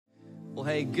Well,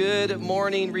 hey, good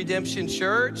morning, Redemption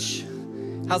Church.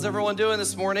 How's everyone doing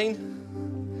this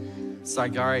morning? It's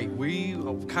like, all right, we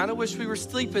kind of wish we were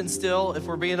sleeping still, if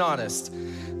we're being honest.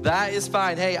 That is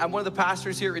fine. Hey, I'm one of the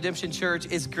pastors here at Redemption Church.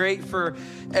 It's great for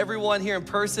everyone here in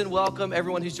person. Welcome.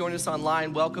 Everyone who's joined us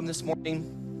online, welcome this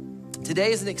morning.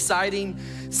 Today is an exciting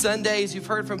Sunday. As you've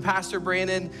heard from Pastor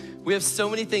Brandon, we have so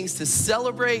many things to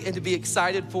celebrate and to be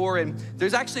excited for. And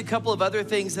there's actually a couple of other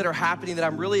things that are happening that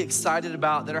I'm really excited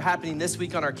about that are happening this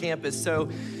week on our campus.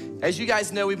 So as you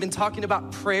guys know, we've been talking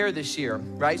about prayer this year,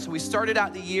 right? So we started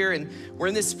out the year and we're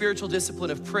in this spiritual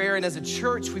discipline of prayer. And as a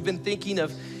church, we've been thinking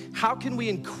of how can we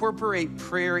incorporate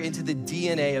prayer into the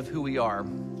DNA of who we are?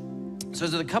 So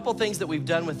there's a couple things that we've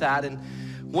done with that. And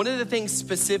one of the things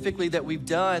specifically that we've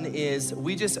done is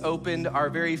we just opened our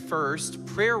very first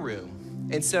prayer room.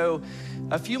 And so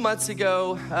a few months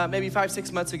ago, maybe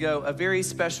 5-6 months ago, a very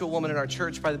special woman in our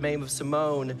church by the name of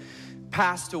Simone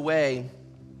passed away.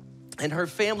 And her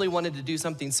family wanted to do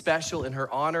something special in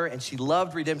her honor, and she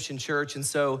loved Redemption Church. And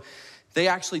so they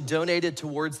actually donated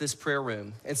towards this prayer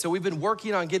room. And so we've been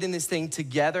working on getting this thing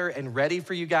together and ready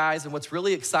for you guys. And what's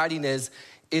really exciting is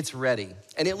it's ready.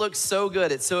 And it looks so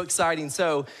good. It's so exciting.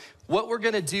 So what we're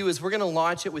gonna do is we're gonna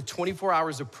launch it with 24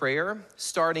 hours of prayer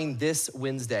starting this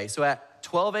Wednesday. So at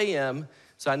 12 a.m.,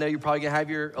 so I know you're probably gonna have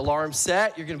your alarm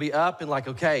set. You're gonna be up and like,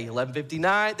 okay,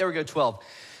 11:59, there we go, 12.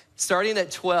 Starting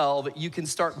at 12, you can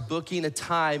start booking a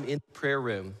time in the prayer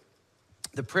room.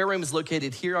 The prayer room is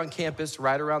located here on campus,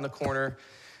 right around the corner.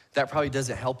 That probably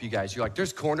doesn't help you guys. You're like,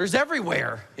 there's corners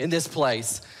everywhere in this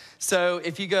place. So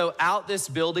if you go out this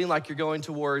building like you're going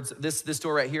towards this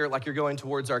door right here, like you're going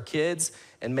towards our kids,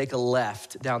 and make a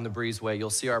left down the breezeway,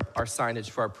 you'll see our signage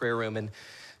for our prayer room. And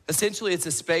essentially, it's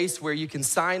a space where you can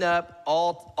sign up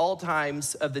all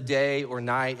times of the day or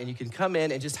night, and you can come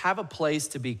in and just have a place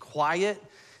to be quiet,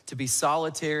 to be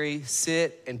solitary,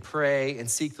 sit and pray and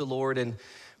seek the Lord. And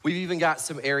we've even got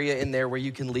some area in there where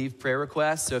you can leave prayer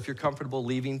requests. So if you're comfortable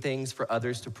leaving things for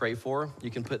others to pray for,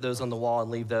 you can put those on the wall and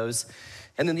leave those.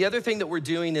 And then the other thing that we're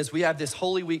doing is we have this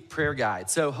Holy Week prayer guide.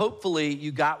 So hopefully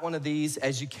you got one of these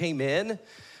as you came in.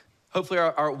 Hopefully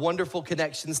our wonderful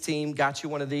connections team got you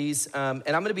one of these. And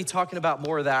I'm gonna be talking about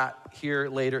more of that here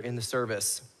later in the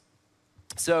service.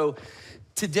 So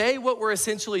today, what we're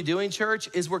essentially doing, church,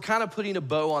 is we're kind of putting a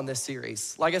bow on this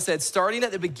series. Like I said, starting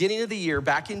at the beginning of the year,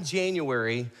 back in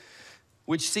January,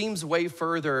 which seems way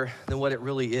further than what it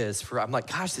really is. I'm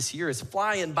like, gosh, this year is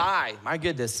flying by, my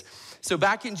goodness. So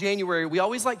back in January, we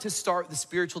always like to start the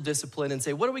spiritual discipline and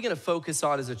say, what are we gonna focus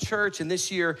on as a church? And this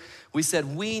year, we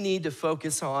said we need to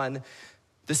focus on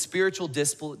the spiritual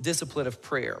discipline of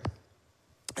prayer.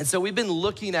 And so we've been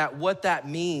looking at what that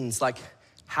means. Like,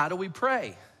 how do we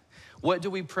pray? What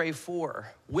do we pray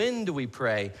for? When do we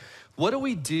pray? What do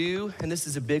we do? And this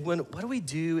is a big one. What do we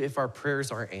do if our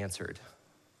prayers aren't answered?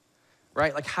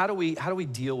 Right? Like, how do we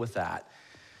deal with that?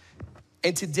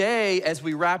 And today, as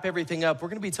we wrap everything up, we're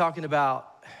gonna be talking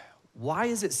about why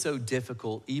is it so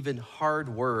difficult, even hard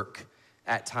work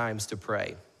at times, to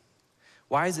pray?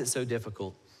 Why is it so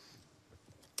difficult?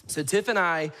 So Tiff and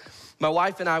I, my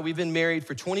wife and I, we've been married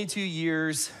for 22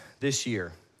 years this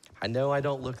year. I know I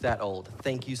don't look that old.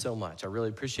 Thank you so much. I really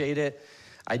appreciate it.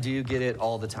 I do get it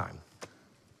all the time.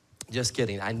 Just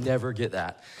kidding, I never get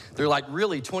that. They're like,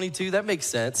 really, 22? That makes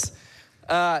sense.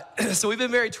 So we've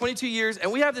been married 22 years,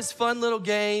 and we have this fun little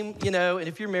game, and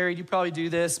if you're married, you probably do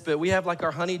this, but we have like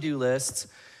our honey-do lists.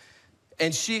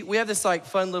 And we have this like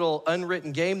fun little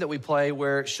unwritten game that we play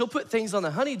where she'll put things on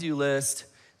the honey-do list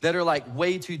that are like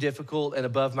way too difficult and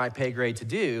above my pay grade to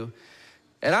do.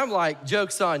 And I'm like,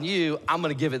 joke's on you, I'm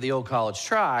gonna give it the old college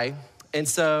try. And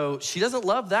so she doesn't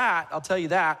love that, I'll tell you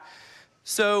that.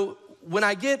 So when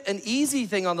I get an easy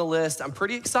thing on the list, I'm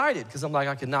pretty excited because I'm like,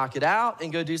 I can knock it out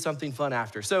and go do something fun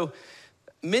after. So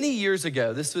many years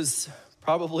ago, this was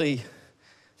probably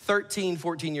 13,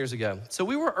 14 years ago. So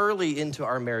we were early into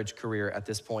our marriage career at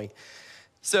this point.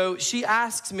 So she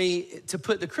asks me to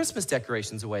put the Christmas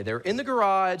decorations away. They're in the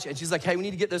garage, and she's like, hey, we need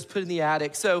to get those put in the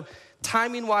attic. So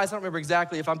timing-wise, I don't remember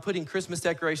exactly. If I'm putting Christmas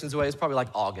decorations away, it's probably like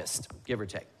August, give or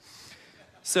take.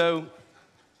 So,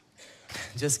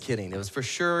 just kidding. It was for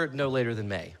sure no later than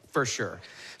May, for sure.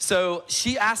 So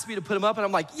she asked me to put them up, and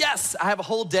I'm like, yes, I have a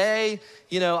whole day.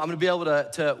 I'm gonna be able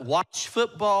to watch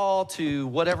football, to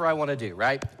whatever I wanna do,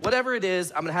 right? Whatever it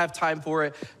is, I'm gonna have time for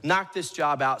it, knock this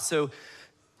job out. So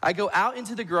I go out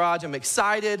into the garage, I'm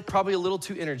excited, probably a little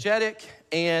too energetic,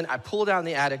 and I pull down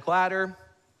the attic ladder.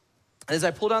 And as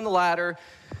I pull down the ladder,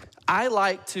 I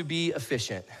like to be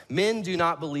efficient. Men do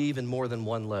not believe in more than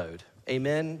one load.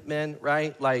 Amen, men,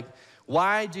 right? Like,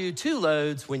 Why do 2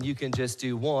 loads when you can just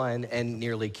do 1 and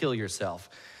nearly kill yourself?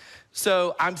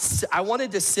 So I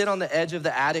wanted to sit on the edge of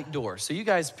the attic door. So you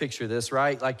guys picture this,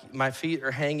 right? Like my feet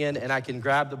are hanging and I can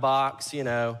grab the box,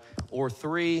 or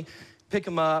 3, pick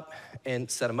them up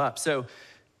and set them up. So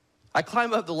I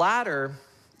climb up the ladder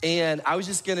and I was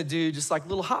just gonna do just like a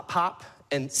little hop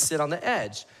and sit on the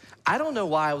edge. I don't know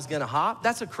why I was gonna hop.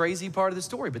 That's a crazy part of the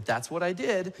story, but that's what I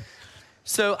did.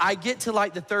 So I get to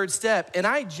like the 3rd step and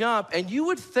I jump, and you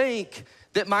would think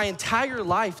that my entire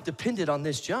life depended on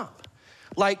this jump.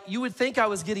 Like you would think I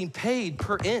was getting paid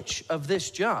per inch of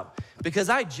this jump because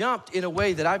I jumped in a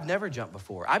way that I've never jumped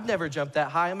before. I've never jumped that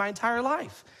high in my entire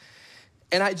life.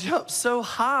 And I jumped so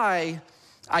high,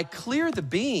 I clear the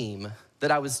beam that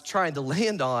I was trying to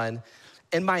land on,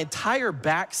 and my entire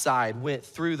backside went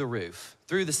through the roof,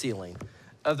 through the ceiling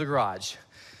of the garage.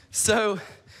 So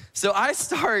I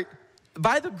start,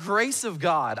 by the grace of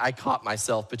God, I caught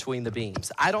myself between the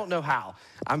beams. I don't know how.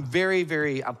 I'm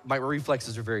my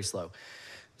reflexes are very slow.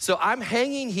 So I'm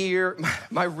hanging here,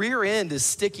 my rear end is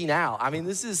sticking out. I mean,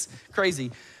 this is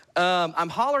crazy. I'm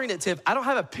hollering at Tiff. I don't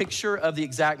have a picture of the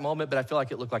exact moment, but I feel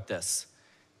like it looked like this,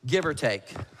 give or take.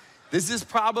 This is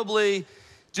probably,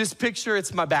 just picture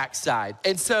it's my backside.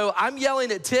 And so I'm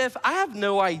yelling at Tiff. I have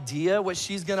no idea what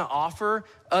she's gonna offer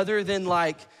other than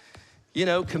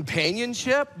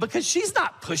companionship, because she's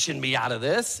not pushing me out of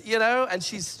this, and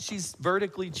she's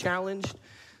vertically challenged,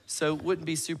 so it wouldn't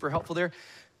be super helpful there.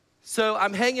 So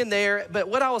I'm hanging there, but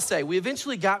what I will say, we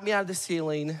eventually got me out of the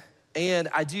ceiling, and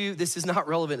this is not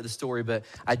relevant to the story, but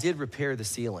I did repair the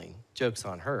ceiling. Joke's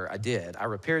on her, I did. I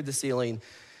repaired the ceiling,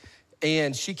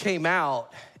 and she came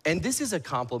out, and this is a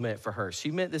compliment for her. She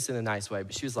meant this in a nice way,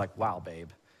 but she was like, wow, babe,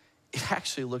 it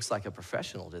actually looks like a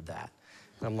professional did that.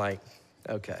 And I'm like,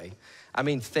 okay. I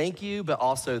mean, thank you, but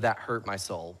also that hurt my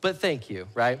soul. But thank you,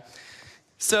 right?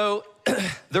 So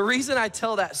the reason I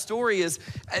tell that story is,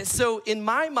 so in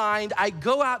my mind, I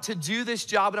go out to do this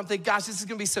job and I'm thinking, gosh, this is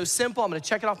gonna be so simple. I'm gonna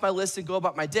check it off my list and go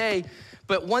about my day.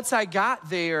 But once I got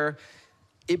there,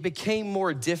 it became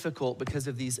more difficult because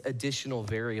of these additional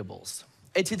variables.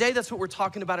 And today, that's what we're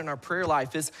talking about in our prayer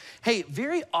life is, hey,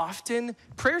 very often,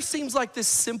 prayer seems like this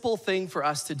simple thing for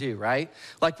us to do, right?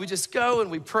 Like we just go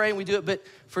and we pray and we do it, but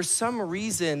for some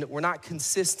reason, we're not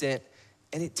consistent,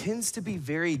 and it tends to be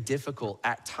very difficult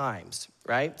at times,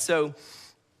 right? So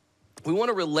we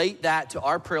wanna relate that to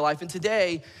our prayer life, and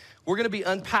today, we're gonna be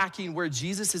unpacking where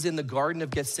Jesus is in the Garden of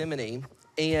Gethsemane,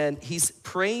 and he's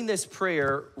praying this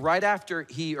prayer right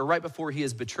before he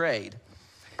is betrayed.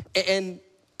 And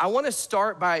I wanna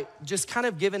start by just kind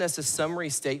of giving us a summary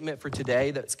statement for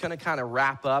today that's gonna kind of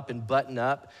wrap up and button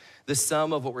up the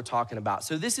sum of what we're talking about.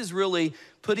 So this is really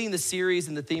putting the series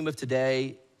and the theme of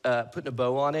today, putting a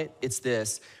bow on it. It's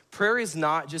this: prayer is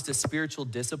not just a spiritual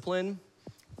discipline,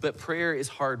 but prayer is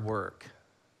hard work,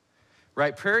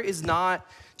 right? Prayer is not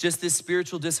just this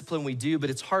spiritual discipline we do, but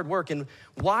it's hard work. And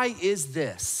why is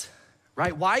this,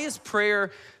 right? Why is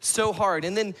prayer so hard?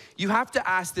 And then you have to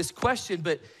ask this question,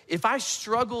 but if I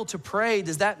struggle to pray,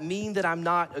 does that mean that I'm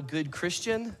not a good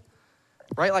Christian?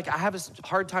 Right? Like I have a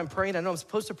hard time praying. I know I'm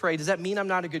supposed to pray. Does that mean I'm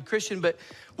not a good Christian? But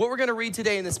what we're gonna read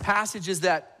today in this passage is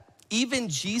that even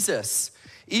Jesus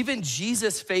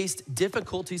faced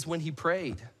difficulties when he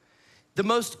prayed. The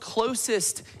most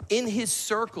closest in his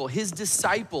circle, his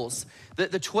disciples,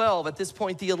 the 12, at this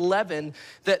point, the 11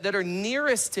 that are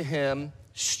nearest to him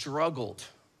struggled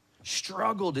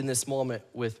in this moment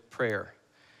with prayer.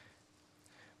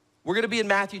 We're gonna be in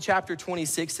Matthew chapter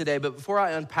 26 today, but before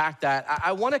I unpack that,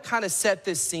 I wanna kind of set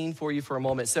this scene for you for a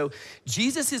moment. So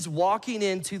Jesus is walking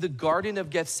into the Garden of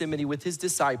Gethsemane with his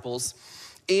disciples,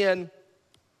 and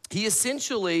he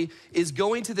essentially is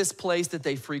going to this place that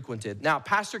they frequented. Now,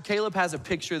 Pastor Caleb has a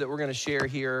picture that we're gonna share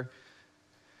here.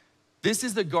 This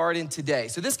is the garden today.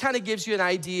 So this kind of gives you an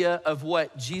idea of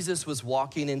what Jesus was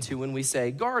walking into when we say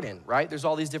garden, right? There's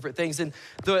all these different things. And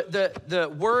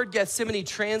the word Gethsemane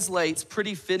translates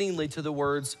pretty fittingly to the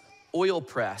words oil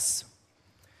press.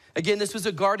 Again, this was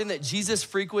a garden that Jesus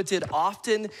frequented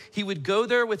often. He would go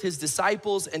there with his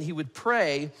disciples and he would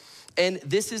pray. And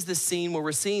this is the scene where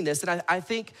we're seeing this. And I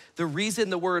think the reason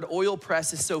the word oil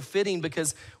press is so fitting,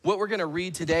 because what we're gonna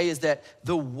read today is that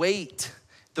the weight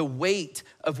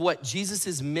of what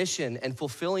Jesus' mission and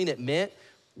fulfilling it meant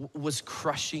was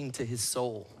crushing to his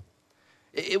soul.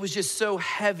 It was just so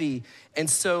heavy and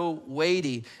so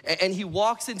weighty. And he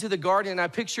walks into the garden, and I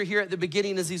picture here at the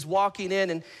beginning as he's walking in,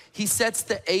 and he sets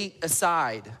the 8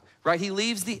 aside, right? He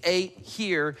leaves the 8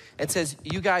 here and says,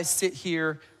 you guys sit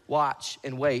here watch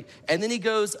and wait. And then he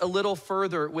goes a little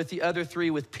further with the other three,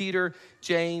 with Peter,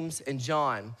 James, and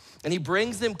John. And he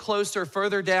brings them closer,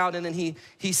 further down, and then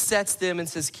he sets them and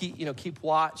says, keep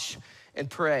watch and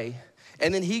pray.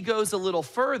 And then he goes a little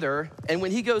further, and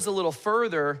when he goes a little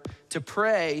further to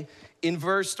pray,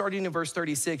 starting in verse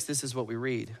 36, this is what we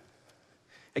read.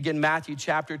 Again, Matthew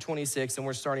chapter 26, and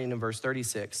we're starting in verse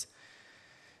 36.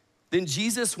 Then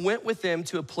Jesus went with them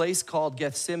to a place called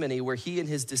Gethsemane, where he and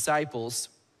his disciples,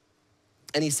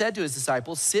 and he said to his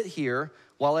disciples, sit here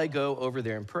while I go over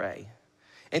there and pray.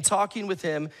 And talking with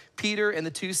him, Peter and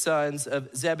the two sons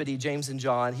of Zebedee, James and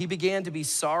John, he began to be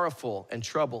sorrowful and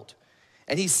troubled.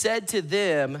 And he said to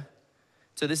them,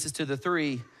 so this is to the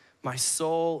three, my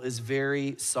soul is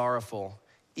very sorrowful,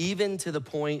 even to the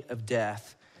point of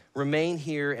death. Remain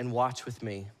here and watch with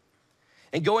me.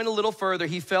 And going a little further,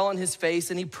 he fell on his face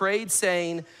and he prayed,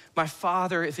 saying, my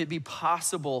Father, if it be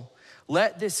possible,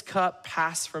 let this cup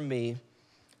pass from me.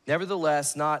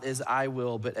 Nevertheless, not as I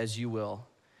will, but as you will.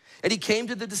 And he came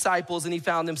to the disciples and he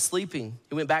found them sleeping.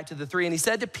 He went back to the three and he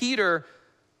said to Peter,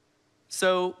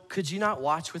 so could you not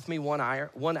watch with me 1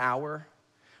 hour?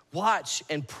 Watch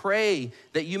and pray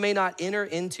that you may not enter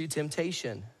into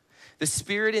temptation. The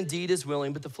spirit indeed is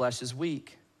willing, but the flesh is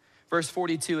weak. Verse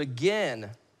 42, again,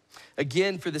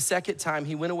 for the second time,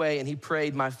 he went away and he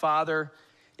prayed, my Father,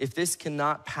 if this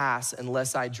cannot pass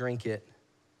unless I drink it,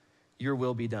 your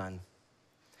will be done.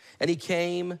 And he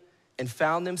came and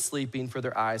found them sleeping, for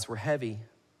their eyes were heavy.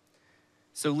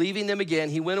 So leaving them again,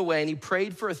 he went away and he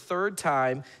prayed for a third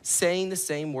time, saying the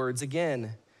same words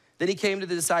again. Then he came to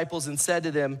the disciples and said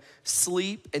to them,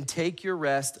 sleep and take your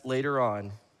rest later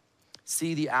on.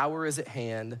 See, the hour is at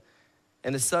hand,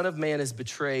 and the Son of Man is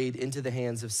betrayed into the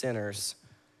hands of sinners.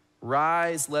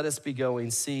 Rise, let us be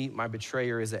going. See, my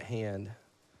betrayer is at hand.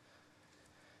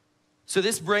 So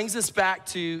this brings us back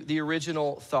to the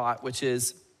original thought, which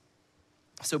is,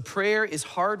 so prayer is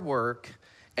hard work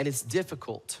and it's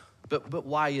difficult, but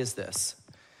why is this?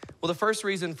 Well, the first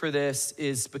reason for this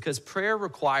is because prayer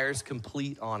requires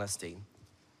complete honesty.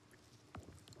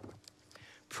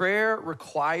 Prayer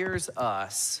requires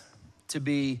us to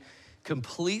be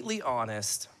completely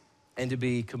honest and to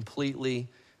be completely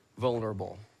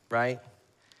vulnerable, right?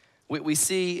 We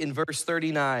see in verse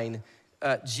 39,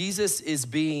 Jesus is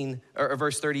or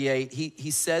verse 38,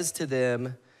 he says to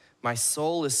them, my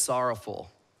soul is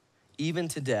sorrowful, even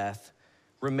to death.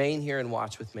 Remain here and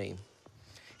watch with me.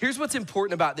 Here's what's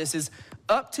important about this is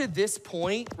up to this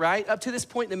point, right? Up to this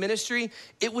point in the ministry,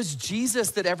 it was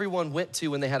Jesus that everyone went to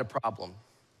when they had a problem,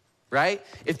 right?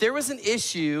 If there was an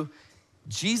issue,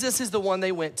 Jesus is the one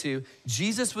they went to.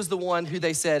 Jesus was the one who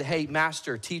they said, hey,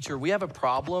 master, teacher, we have a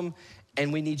problem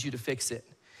and we need you to fix it.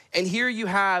 And here you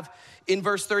have in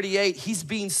verse 38, he's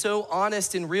being so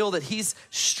honest and real that he's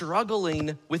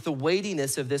struggling with the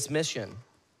weightiness of this mission.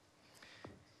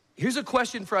 Here's a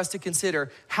question for us to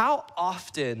consider. How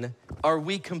often are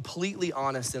we completely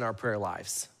honest in our prayer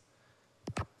lives?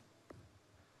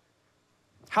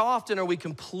 How often are we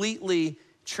completely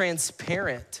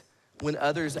transparent when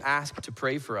others ask to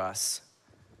pray for us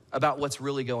about what's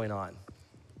really going on?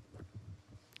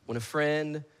 When a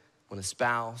friend, when a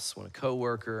spouse, when a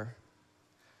coworker,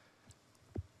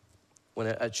 when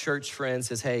a church friend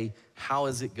says, hey, how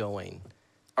is it going?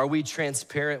 Are we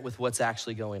transparent with what's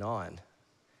actually going on?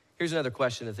 Here's another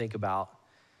question to think about.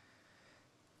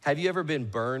 Have you ever been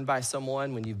burned by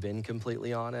someone when you've been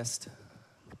completely honest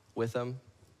with them?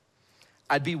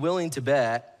 I'd be willing to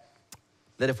bet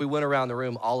that if we went around the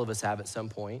room, all of us have at some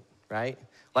point, right?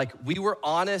 Like we were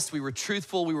honest, we were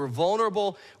truthful, we were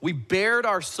vulnerable, we bared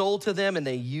our soul to them and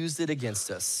they used it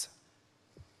against us.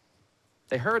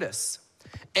 They hurt us.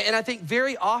 And I think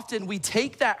very often we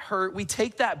take that hurt, we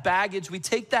take that baggage, we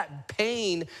take that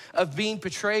pain of being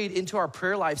betrayed into our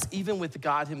prayer lives, even with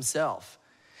God himself.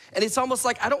 And it's almost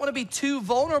like I don't want to be too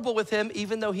vulnerable with him,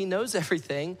 even though he knows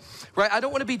everything, right? I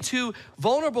don't want to be too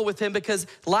vulnerable with him because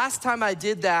last time I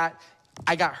did that,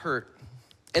 I got hurt.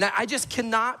 And I just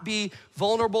cannot be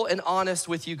vulnerable and honest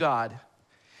with you, God.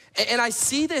 And I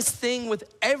see this thing with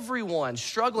everyone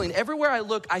struggling. Everywhere I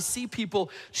look, I see people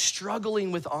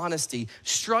struggling with honesty,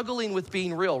 struggling with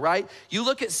being real, right? You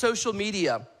look at social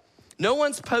media, no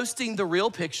one's posting the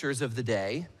real pictures of the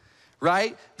day,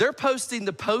 right? They're posting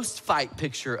the post-fight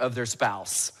picture of their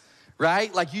spouse,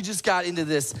 right? Like you just got into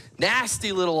this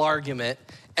nasty little argument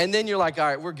and then you're like, all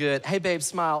right, we're good. Hey, babe,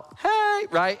 smile. Hey,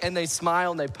 right? And they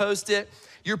smile and they post it.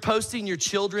 You're posting your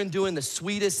children doing the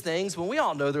sweetest things when we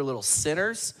all know they're little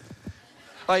sinners.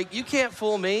 Like, you can't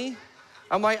fool me.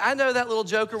 I'm like, I know that little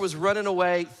joker was running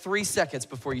away 3 seconds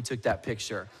before you took that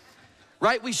picture.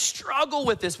 right? We struggle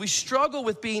with this. We struggle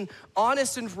with being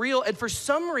honest and real. And for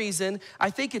some reason,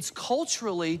 I think it's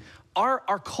culturally,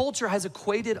 our culture has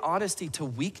equated honesty to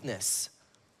weakness.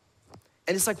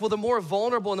 And it's like, well, the more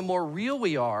vulnerable and the more real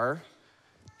we are,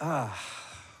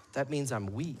 that means I'm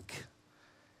weak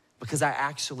because I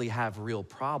actually have real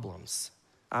problems.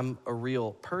 I'm a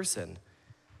real person.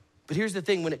 But here's the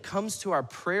thing, when it comes to our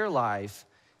prayer life,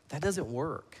 that doesn't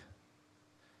work.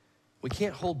 We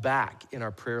can't hold back in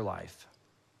our prayer life.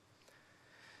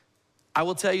 I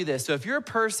will tell you this, so if you're a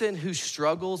person who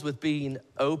struggles with being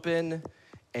open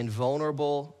and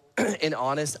vulnerable and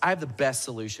honest, I have the best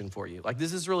solution for you. Like,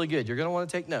 this is really good. You're gonna wanna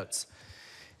take notes.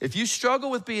 If you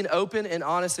struggle with being open and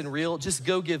honest and real, just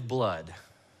go give blood.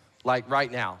 Like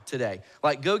right now, today.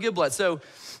 Like, go give blood. So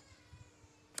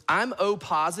I'm O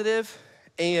positive,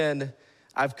 and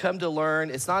I've come to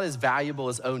learn it's not as valuable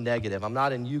as O negative. I'm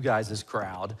not in you guys'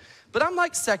 crowd, but I'm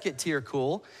like second tier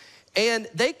cool. And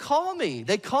they call me.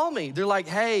 They're like,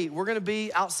 hey, we're gonna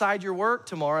be outside your work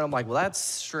tomorrow. And I'm like, well, that's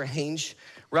strange,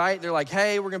 right? They're like,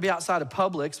 hey, we're gonna be outside of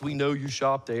Publix. We know you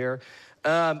shop there.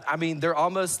 I mean, they're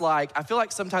almost like, I feel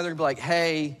like sometimes they're gonna be like,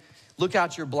 hey, look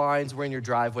out your blinds, we're in your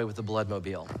driveway with a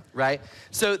bloodmobile, right?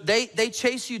 So they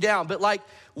chase you down, but like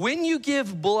when you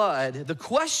give blood, the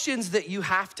questions that you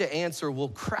have to answer will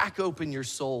crack open your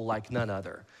soul like none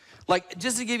other. Like,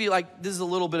 just to give you, like, this is a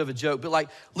little bit of a joke, but like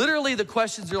literally the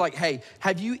questions are like, hey,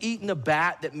 have you eaten a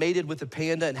bat that mated with a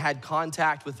panda and had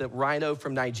contact with a rhino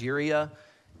from Nigeria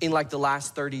in like the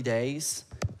last 30 days?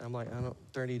 I'm like,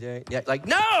 30 days. Yeah, like,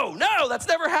 no, that's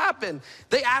never happened.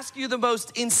 They ask you the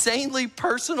most insanely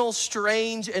personal,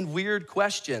 strange, and weird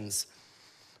questions,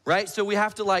 right? So we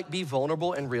have to like be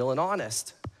vulnerable and real and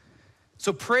honest.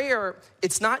 So prayer,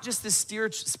 it's not just this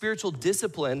spiritual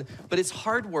discipline, but it's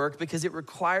hard work because it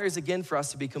requires, again, for us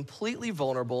to be completely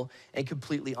vulnerable and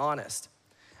completely honest.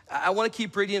 I wanna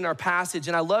keep reading in our passage,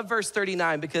 and I love verse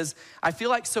 39 because I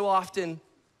feel like so often,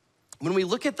 when we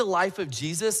look at the life of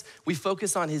Jesus, we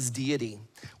focus on his deity.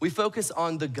 We focus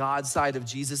on the God side of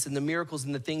Jesus and the miracles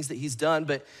and the things that he's done,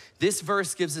 but this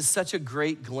verse gives us such a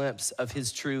great glimpse of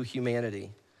his true humanity.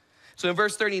 So in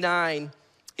verse 39,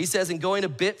 he says, and going a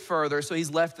bit further, so he's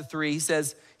left the three, he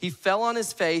says, he fell on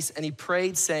his face and he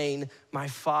prayed saying, my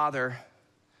Father,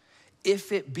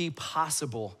 if it be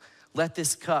possible, let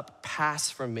this cup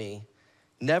pass from me.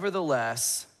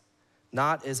 Nevertheless,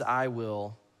 not as I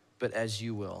will, but as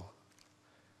you will.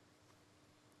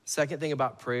 Second thing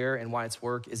about prayer and why it's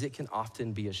work is it can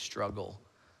often be a struggle.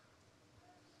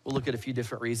 We'll look at a few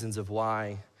different reasons of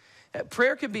why.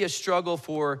 Prayer can be a struggle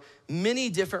for many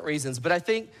different reasons, but I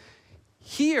think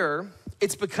here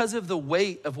it's because of the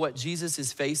weight of what Jesus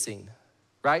is facing,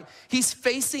 right? He's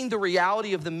facing the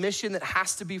reality of the mission that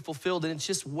has to be fulfilled, and it's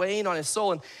just weighing on his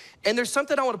soul. And there's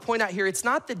something I want to point out here. It's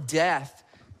not the death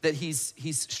that he's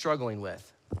struggling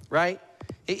with, right?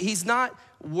 He's not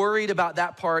worried about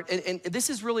that part. And this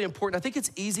is really important. I think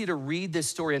it's easy to read this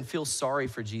story and feel sorry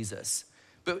for Jesus,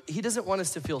 but he doesn't want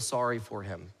us to feel sorry for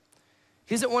him.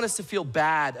 He doesn't want us to feel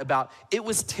bad about, it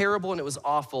was terrible and it was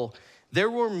awful. There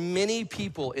were many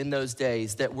people in those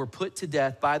days that were put to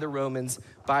death by the Romans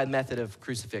by method of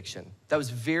crucifixion. That was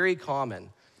very common.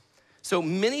 So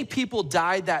many people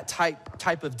died that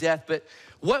type of death, but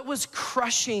what was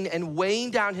crushing and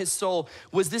weighing down his soul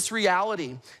was this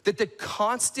reality that the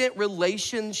constant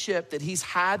relationship that he's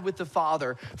had with the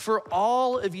Father for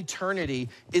all of eternity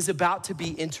is about to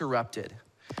be interrupted.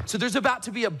 So there's about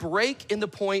to be a break in the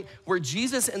point where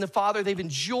Jesus and the Father, they've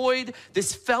enjoyed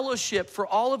this fellowship for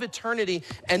all of eternity,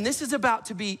 and this is about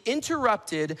to be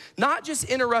interrupted, not just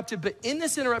interrupted, but in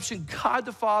this interruption, God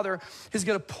the Father is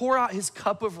gonna pour out his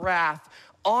cup of wrath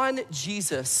on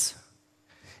Jesus.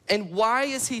 And why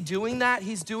is he doing that?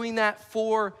 He's doing that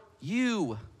for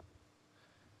you.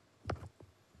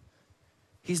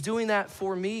 He's doing that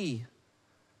for me.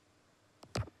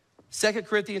 2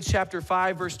 Corinthians chapter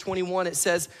 5, verse 21, it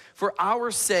says, for our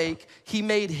sake, he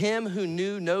made him who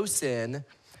knew no sin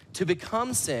to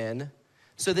become sin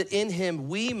so that in him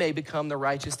we may become the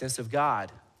righteousness of God.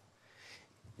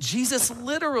 Jesus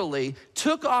literally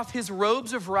took off his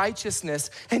robes of righteousness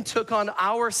and took on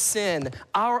our sin,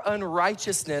 our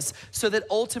unrighteousness, so that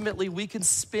ultimately we can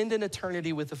spend an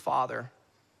eternity with the Father.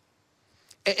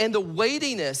 And the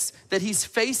weightiness that he's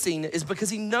facing is because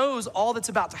he knows all that's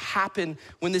about to happen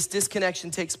when this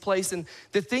disconnection takes place. And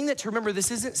the thing that to remember,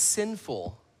 this isn't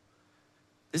sinful.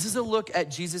 This is a look at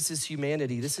Jesus's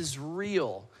humanity. This is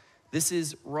real. This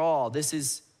is raw. This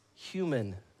is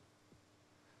human.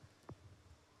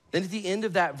 Then at the end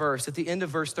of that verse, at the end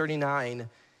of verse 39,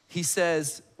 he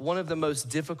says one of the most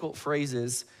difficult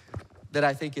phrases that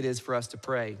I think it is for us to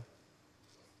pray.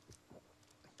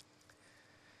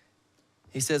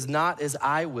 He says, not as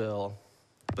I will,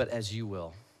 but as you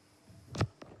will.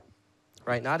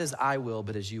 Right? Not as I will,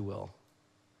 but as you will.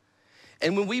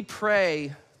 And when we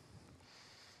pray,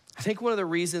 I think one of the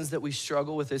reasons that we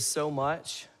struggle with this so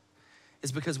much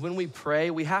is because when we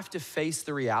pray, we have to face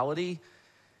the reality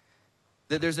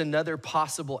that there's another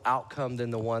possible outcome than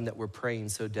the one that we're praying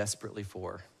so desperately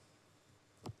for.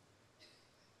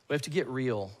 We have to get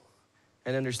real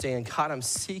and understand, God, I'm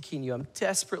seeking you. I'm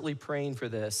desperately praying for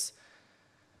this.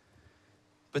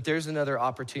 But there's another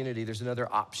opportunity. There's another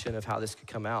option of how this could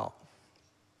come out.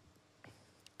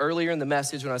 Earlier in the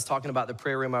message, when I was talking about the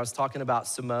prayer room, I was talking about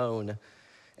Simone.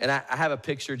 And I have a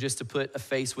picture just to put a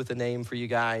face with a name for you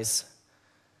guys.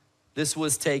 This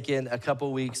was taken a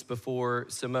couple weeks before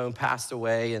Simone passed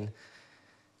away. And,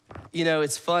 you know,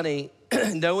 it's funny,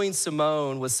 knowing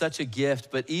Simone was such a gift,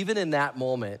 but even in that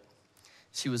moment,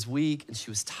 she was weak and she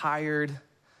was tired.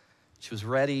 She was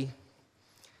ready.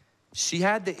 She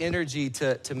had the energy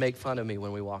to make fun of me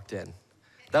when we walked in.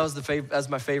 That was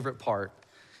my favorite part,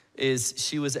 is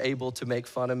she was able to make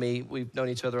fun of me. We've known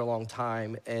each other a long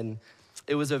time, and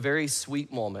it was a very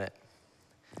sweet moment.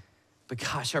 But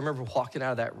gosh, I remember walking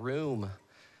out of that room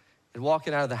and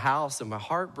walking out of the house, and my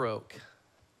heart broke.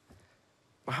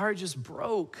 My heart just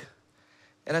broke.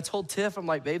 And I told Tiff, I'm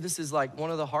like, babe, this is like one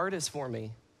of the hardest for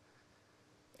me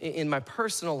in my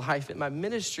personal life, in my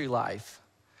ministry life.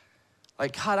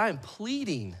 Like, God, I'm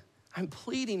pleading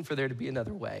for there to be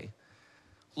another way.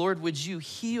 Lord, would you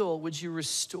heal? Would you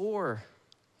restore?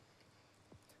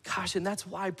 Gosh, and that's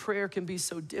why prayer can be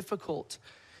so difficult.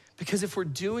 Because if we're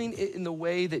doing it in the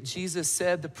way that Jesus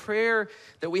said, the prayer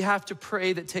that we have to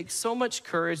pray that takes so much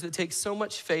courage, that takes so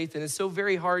much faith, and it's so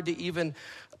very hard to even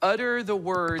utter the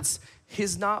words,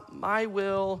 "Is not my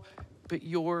will, but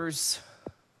yours."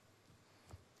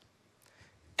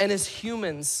 And as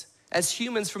humans,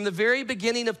 from the very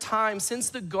beginning of time, since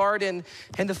the garden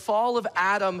and the fall of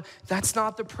Adam, that's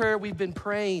not the prayer we've been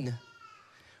praying.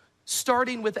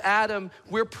 Starting with Adam,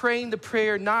 we're praying the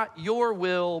prayer, not your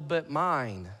will, but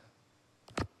mine.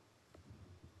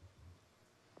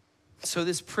 So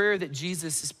this prayer that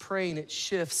Jesus is praying, it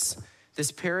shifts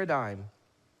this paradigm.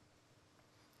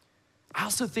 I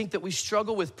also think that we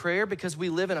struggle with prayer because we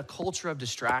live in a culture of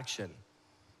distraction.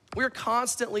 We're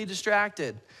constantly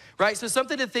distracted, right? So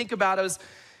something to think about. I was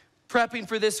prepping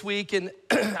for this week and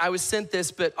I was sent this,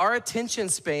 but our attention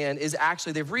span is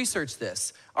actually, they've researched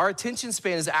this. Our attention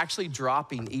span is actually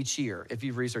dropping each year if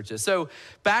you've researched this. So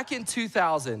back in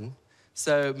 2000,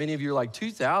 so many of you are like,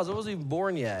 2000, I wasn't even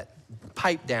born yet.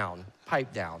 Pipe down,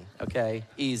 okay?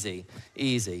 Easy.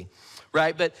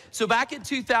 Right, but so back in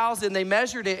 2000, they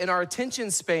measured it and our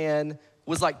attention span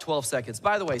was like 12 seconds.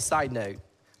 By the way, side note,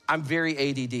 I'm very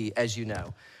ADD, as you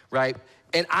know, right?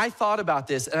 And I thought about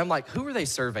this and I'm like, who are they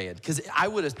surveying? Because I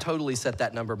would have totally set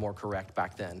that number more correct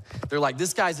back then. They're like,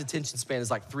 this guy's attention span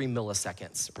is like 3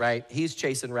 milliseconds, right? He's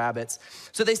chasing rabbits.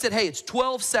 So they said, hey, it's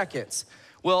 12 seconds.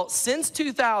 Well, since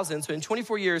 2000, so in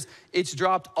 24 years, it's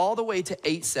dropped all the way to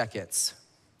 8 seconds.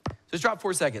 So it's dropped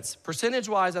 4 seconds.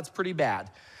 Percentage-wise, that's pretty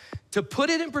bad. To put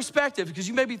it in perspective, because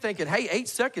you may be thinking, hey, 8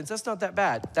 seconds, that's not that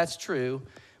bad. That's true.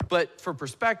 But for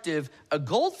perspective, a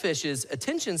goldfish's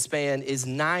attention span is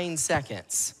 9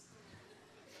 seconds.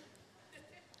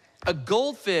 A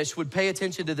goldfish would pay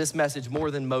attention to this message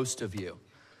more than most of you.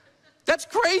 That's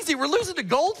crazy. We're losing to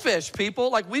goldfish,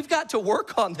 people. Like, we've got to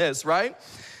work on this, right?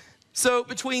 So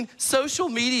between social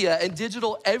media and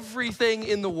digital everything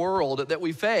in the world that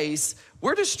we face,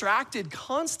 we're distracted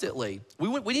constantly. We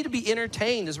need to be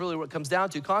entertained is really what it comes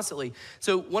down to constantly.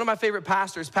 So one of my favorite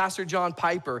pastors, Pastor John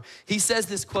Piper, he says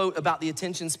this quote about the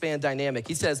attention span dynamic.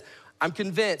 He says, I'm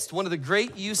convinced one of the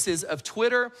great uses of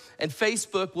Twitter and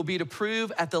Facebook will be to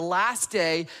prove at the last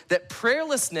day that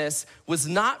prayerlessness was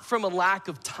not from a lack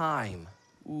of time.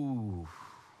 Ooh.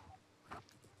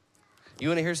 You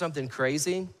wanna hear something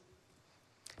crazy?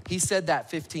 He said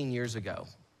that 15 years ago.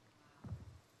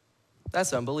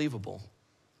 That's unbelievable.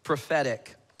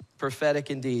 Prophetic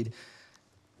indeed.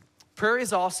 Prayer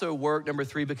is also work, number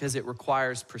 3, because it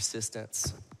requires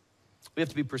persistence. We have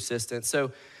to be persistent.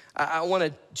 So I want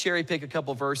to cherry pick a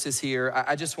couple verses here.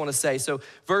 I just want to say, so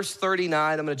verse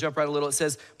 39, I'm going to jump right a little. It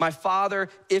says, my Father,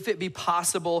 if it be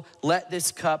possible, let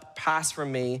this cup pass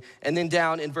from me. And then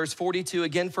down in verse 42,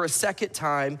 again for a second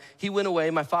time, he went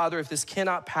away. My Father, if this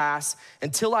cannot pass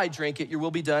until I drink it, your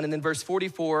will be done. And then verse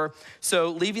 44,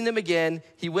 so leaving them again,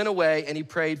 he went away and he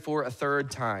prayed for a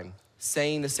third time,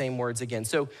 saying the same words again.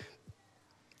 So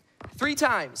 3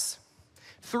 times.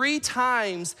 3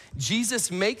 times,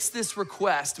 Jesus makes this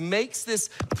request, makes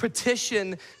this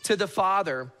petition to the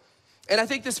Father. And I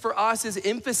think this for us is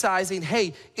emphasizing,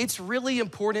 hey, it's really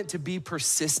important to be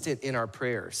persistent in our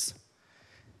prayers.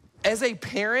 As a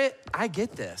parent, I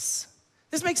get this.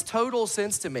 This makes total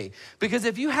sense to me because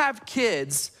if you have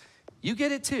kids, you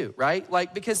get it too, right?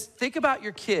 Like, because think about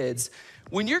your kids.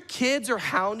 When your kids are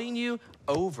hounding you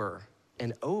over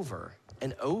and over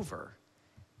and over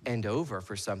and over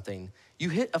for something, you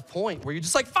hit a point where you're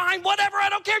just like, fine, whatever, I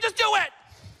don't care, just do it,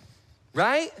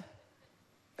 right?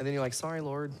 And then you're like, sorry,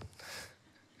 Lord.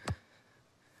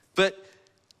 But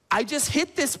I just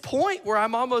hit this point where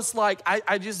I'm almost like,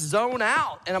 I just zone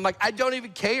out and I'm like, I don't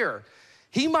even care.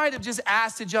 He might have just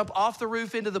asked to jump off the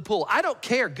roof into the pool. I don't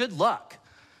care, good luck.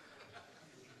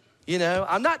 You know,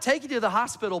 I'm not taking you to the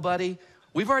hospital, buddy.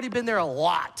 We've already been there a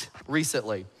lot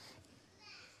recently.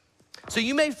 So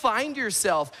you may find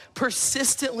yourself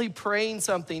persistently praying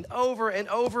something over and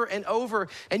over and over,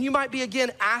 and you might be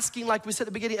again asking, like we said at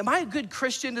the beginning, am I a good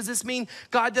Christian? Does this mean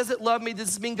God doesn't love me? Does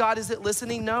this mean God isn't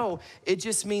listening? No, it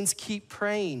just means keep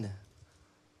praying.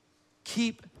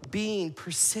 Keep being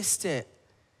persistent.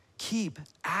 Keep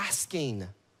asking.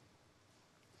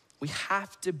 We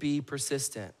have to be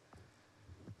persistent.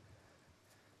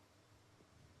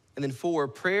 And then 4,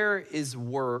 prayer is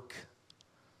work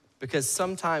because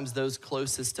sometimes those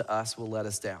closest to us will let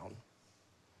us down.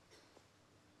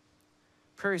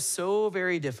 Prayer is so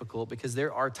very difficult because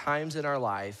there are times in our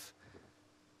life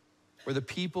where the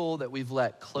people that we've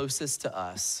let closest to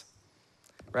us,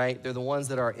 right, they're the ones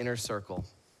that are our inner circle.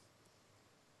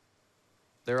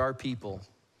 They're our people,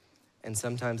 and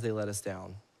sometimes they let us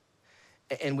down.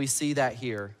 And we see that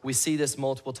here. We see this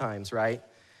multiple times, right?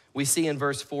 We see in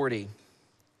verse 40.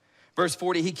 Verse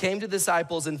 40, he came to the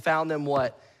disciples and found them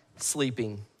what?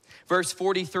 Sleeping. Verse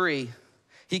 43,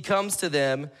 he comes to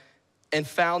them and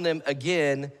found them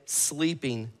again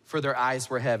sleeping, for their eyes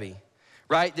were heavy,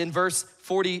 right? Then verse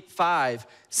 45,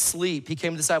 sleep. He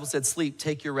came to the disciples and said, sleep,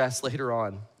 take your rest later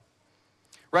on.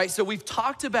 Right, so we've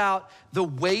talked about the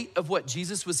weight of what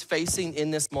Jesus was facing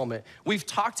in this moment. We've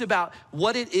talked about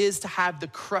what it is to have the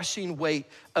crushing weight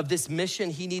of this mission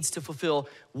he needs to fulfill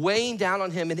weighing down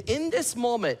on him. And in this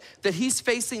moment that he's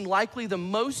facing likely the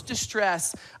most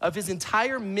distress of his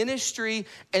entire ministry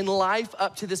and life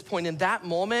up to this point, in that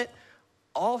moment,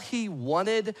 all he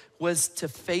wanted was to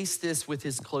face this with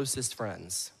his closest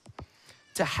friends.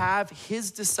 To have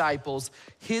his disciples,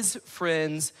 his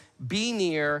friends be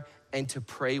near and to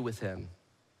pray with him.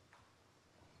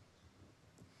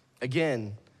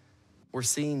 Again, we're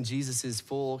seeing Jesus'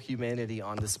 full humanity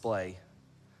on display.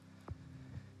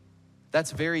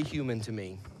 That's very human to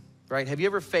me, right? Have you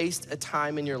ever faced a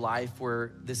time in your life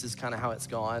where this is kind of how it's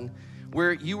gone?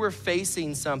 Where you were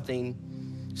facing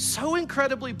something so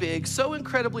incredibly big, so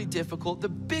incredibly difficult, the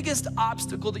biggest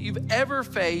obstacle that you've ever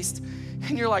faced,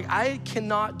 and you're like, I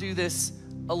cannot do this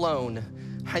alone.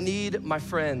 I need my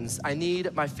friends, I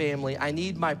need my family, I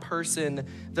need my person,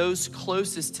 those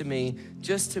closest to me,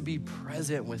 just to be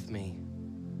present with me.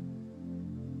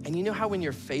 And you know how when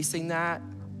you're facing that,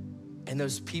 and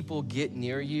those people get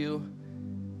near you,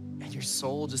 and your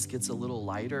soul just gets a little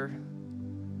lighter,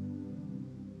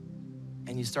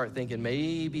 and you start thinking,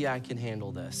 maybe I can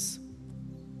handle this.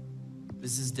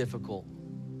 This is difficult,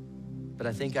 but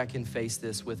I think I can face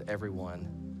this with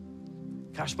everyone.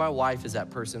 Gosh, my wife is that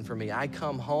person for me. I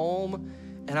come home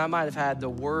and I might have had the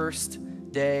worst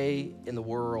day in the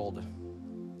world,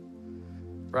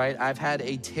 right? I've had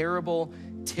a terrible,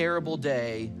 terrible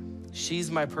day.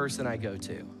 She's my person I go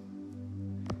to.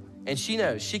 And she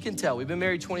knows, she can tell. We've been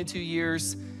married 22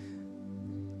 years.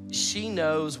 She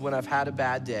knows when I've had a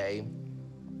bad day,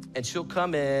 and she'll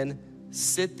come in,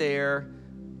 sit there,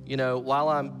 you know, while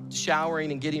I'm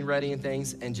showering and getting ready and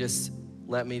things, and just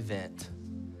let me vent.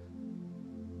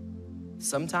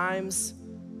 Sometimes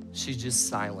she's just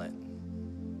silent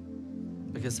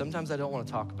because sometimes I don't want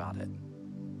to talk about it.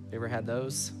 You ever had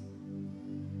those?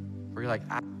 Where you're like,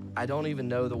 I don't even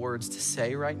know the words to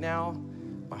say right now.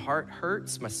 My heart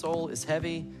hurts, my soul is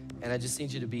heavy, and I just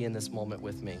need you to be in this moment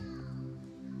with me.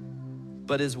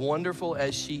 But as wonderful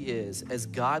as she is, as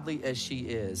godly as she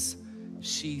is,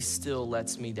 she still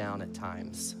lets me down at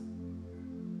times.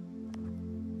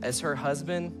 As her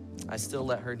husband, I still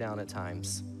let her down at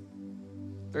times.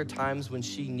 There are times when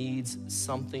she needs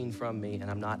something from me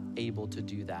and I'm not able to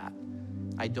do that.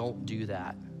 I don't do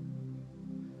that.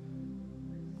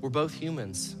 We're both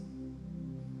humans,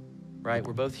 right?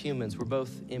 We're both humans. We're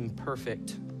both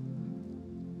imperfect.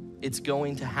 It's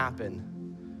going to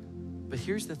happen. But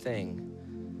here's the thing.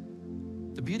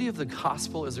 The beauty of the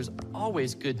gospel is there's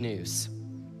always good news.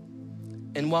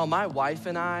 And while my wife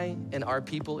and I and our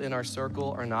people in our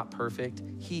circle are not perfect,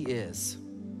 he is.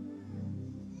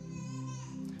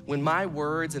 When my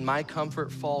words and my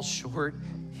comfort fall short,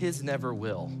 his never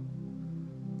will.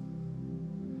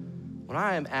 When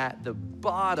I am at the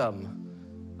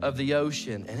bottom of the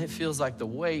ocean and it feels like the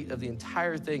weight of the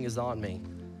entire thing is on me,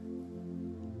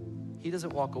 he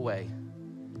doesn't walk away.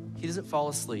 He doesn't fall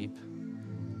asleep.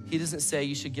 He doesn't say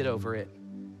you should get over it.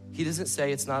 He doesn't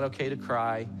say it's not okay to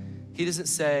cry. He doesn't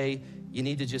say you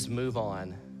need to just move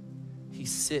on. He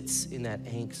sits in that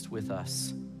angst with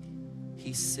us.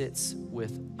 He sits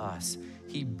with us.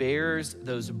 He bears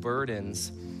those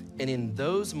burdens. And in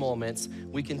those moments,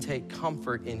 we can take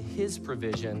comfort in his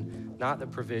provision, not the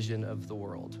provision of the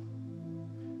world.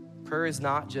 Prayer is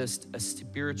not just a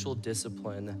spiritual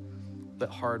discipline, but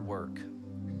hard work.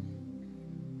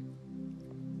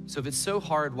 So if it's so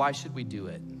hard, why should we do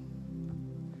it?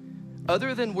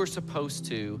 Other than we're supposed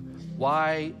to,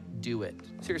 why do it?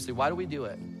 Seriously, why do we do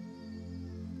it?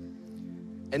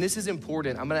 And this is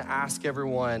important. I'm gonna ask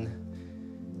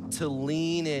everyone to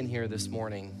lean in here this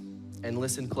morning and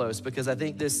listen close, because I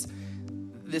think this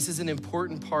is an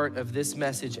important part of this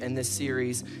message and this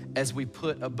series as we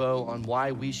put a bow on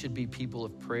why we should be people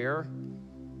of prayer.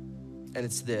 And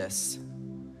it's this: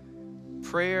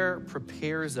 prayer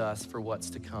prepares us for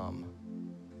what's to come.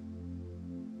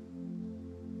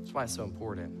 That's why it's so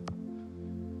important.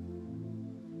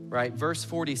 Right, verse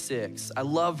 46. I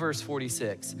love verse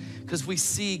 46 because we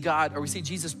see God, or we see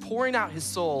Jesus pouring out his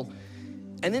soul.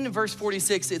 And then in verse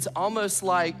 46, it's almost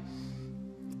like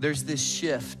there's this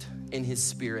shift in his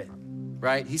spirit,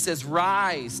 right? He says,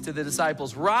 rise to the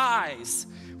disciples, rise,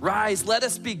 rise, let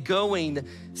us be going.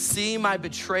 See, my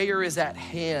betrayer is at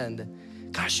hand.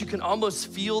 Gosh, you can almost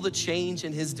feel the change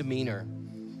in his demeanor.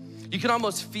 You can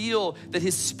almost feel that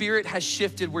his spirit has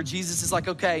shifted where Jesus is like,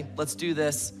 okay, let's do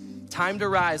this. Time to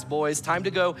rise, boys. Time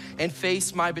to go and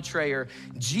face my betrayer.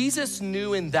 Jesus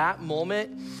knew in that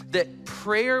moment that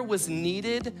prayer was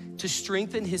needed to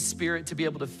strengthen his spirit to be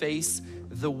able to face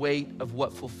the weight of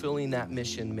what fulfilling that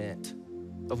mission meant,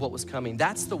 of what was coming.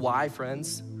 That's the why,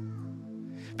 friends.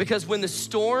 Because when the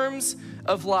storms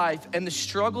of life and the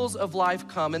struggles of life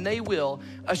come, and they will,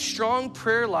 a strong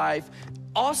prayer life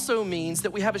also means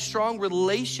that we have a strong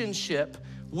relationship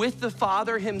with the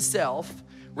Father himself,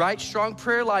 right? Strong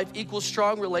prayer life equals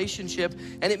strong relationship.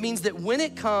 And it means that when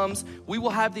it comes, we will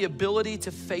have the ability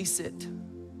to face it.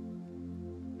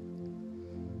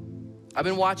 I've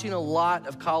been watching a lot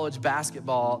of college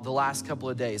basketball the last couple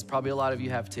of days. Probably a lot of you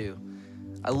have too.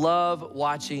 I love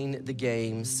watching the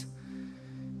games.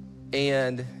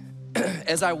 And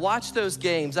as I watch those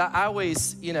games, I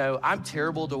always, I'm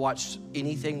terrible to watch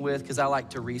anything with because I like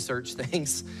to research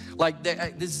things.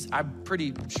 I'm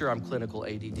pretty sure I'm clinical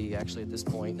ADD actually at this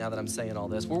point, now that I'm saying all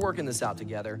this. We're working this out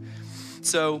together.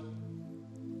 So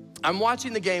I'm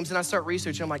watching the games and I start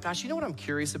researching. I'm like, gosh, you know what I'm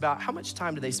curious about? How much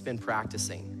time do they spend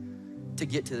practicing to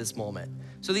get to this moment?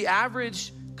 So the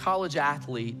average college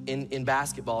athlete in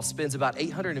basketball spends about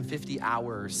 850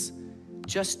 hours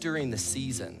just during the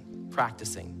season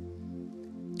practicing.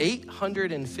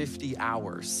 850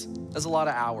 hours. That's a lot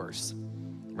of hours,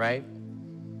 right?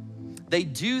 They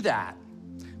do that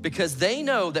because they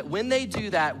know that when they do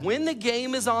that, when the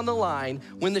game is on the line,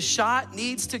 when the shot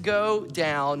needs to go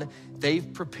down,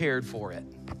 they've prepared for it,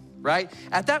 right?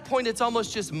 At that point, it's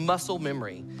almost just muscle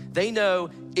memory. They know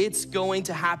it's going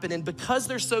to happen. And because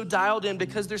they're so dialed in,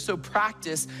 because they're so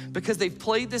practiced, because they've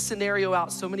played this scenario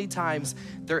out so many times,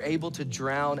 they're able to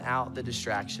drown out the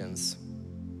distractions.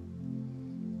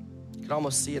 You can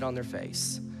almost see it on their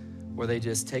face where they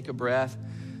just take a breath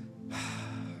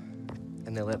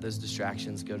and they let those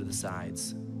distractions go to the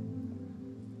sides.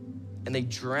 And they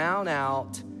drown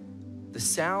out the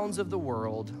sounds of the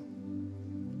world.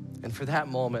 And for that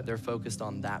moment, they're focused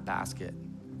on that basket.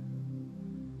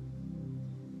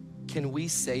 Can we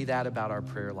say that about our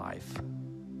prayer life?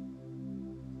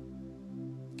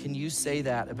 Can you say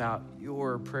that about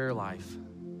your prayer life?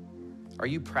 Are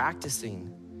you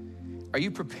practicing? Are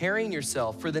you preparing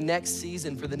yourself for the next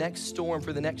season, for the next storm,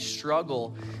 for the next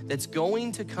struggle that's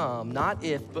going to come? Not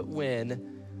if, but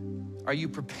when. Are you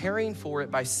preparing for it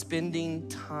by spending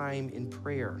time in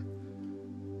prayer?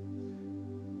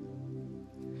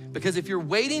 Because if you're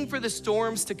waiting for the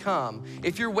storms to come,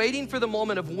 if you're waiting for the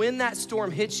moment of when that storm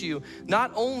hits you,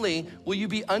 not only will you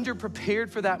be underprepared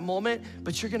for that moment,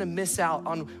 but you're gonna miss out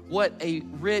on what a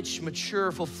rich,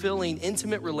 mature, fulfilling,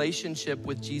 intimate relationship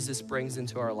with Jesus brings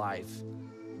into our life.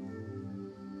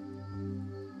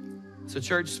 So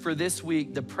church, for this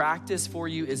week, the practice for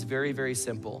you is very, very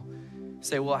simple.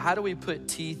 Say, well, how do we put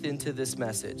teeth into this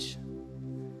message?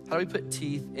 How do we put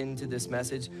teeth into this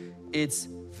message? It's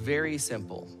very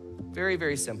simple. Very,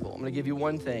 very simple. I'm gonna give you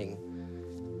one thing.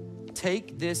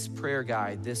 take this prayer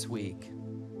guide this week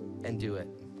and do it.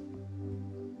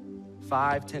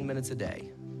 5-10 minutes a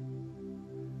day.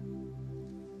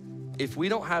 If we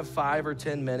don't have 5 or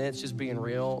 10 minutes, just being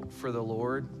real, for the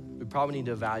Lord, we probably need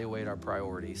to evaluate our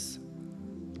priorities.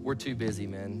 We're too busy,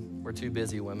 men. We're too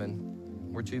busy,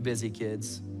 women. We're too busy,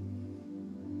 kids.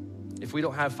 If we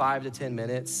don't have 5 to 10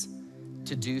 minutes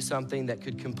to do something that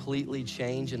could completely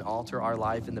change and alter our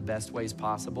life in the best ways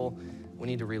possible, we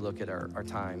need to relook at our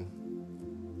time.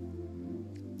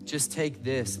 Just take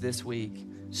this week,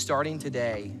 starting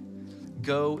today,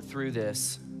 go through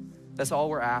this. That's all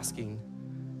we're asking.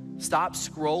 Stop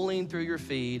scrolling through your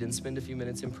feed and spend a few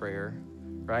minutes in prayer,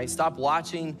 right? Stop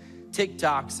watching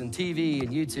TikToks and TV and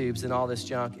YouTubes and all this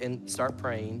junk and start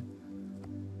praying.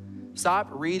 Stop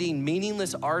reading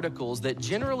meaningless articles that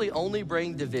generally only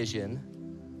bring division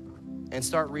and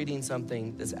start reading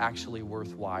something that's actually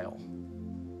worthwhile.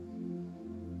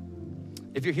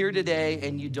 If you're here today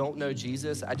and you don't know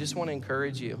Jesus, I just want to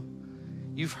encourage you.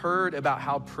 You've heard about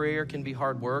how prayer can be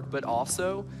hard work, but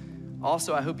also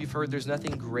I hope you've heard there's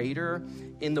nothing greater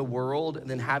in the world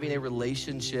than having a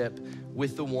relationship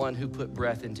with the one who put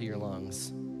breath into your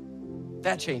lungs.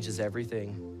 That changes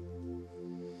everything.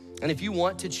 And if you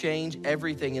want to change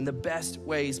everything in the best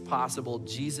ways possible,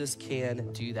 Jesus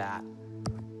can do that.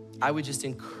 I would just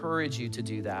encourage you to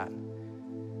do that,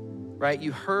 right?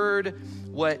 You heard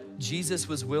what Jesus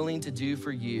was willing to do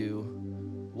for you.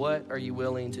 What are you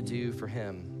willing to do for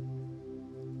him?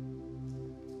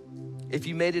 If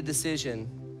you made a decision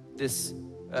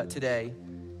today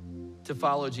to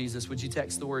follow Jesus, would you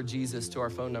text the word Jesus to our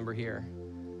phone number here?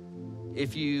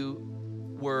 If you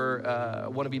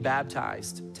want to be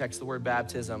baptized, text the word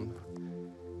baptism.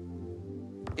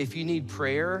 If you need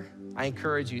prayer, I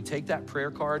encourage you, take that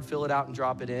prayer card, fill it out and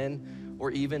drop it in,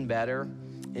 or even better,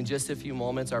 in just a few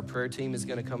moments, our prayer team is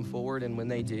gonna come forward, and when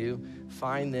they do,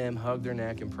 find them, hug their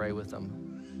neck, and pray with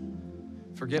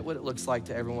them. Forget what it looks like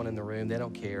to everyone in the room. They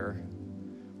don't care.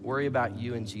 Worry about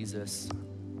you and Jesus.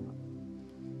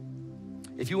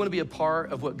 If you want to be a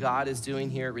part of what God is doing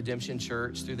here at Redemption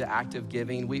Church through the act of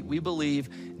giving, we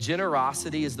believe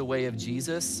generosity is the way of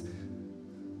Jesus.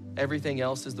 Everything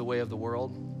else is the way of the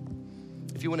world.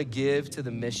 If you want to give to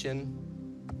the mission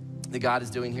that God is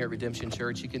doing here at Redemption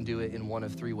Church, you can do it in one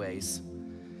of 3 ways.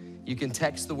 You can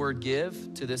text the word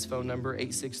give to this phone number,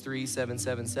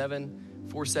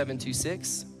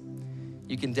 863-777-4726.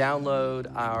 You can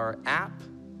download our app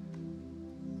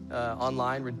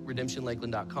online,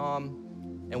 redemptionlakeland.com.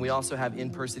 And we also have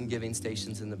in-person giving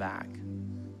stations in the back.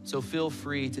 So feel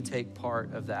free to take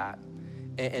part of that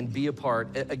and be a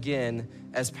part. Again,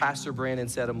 as Pastor Brandon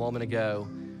said a moment ago,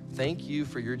 thank you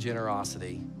for your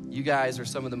generosity. You guys are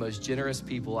some of the most generous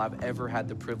people I've ever had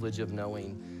the privilege of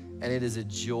knowing, and it is a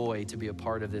joy to be a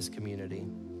part of this community.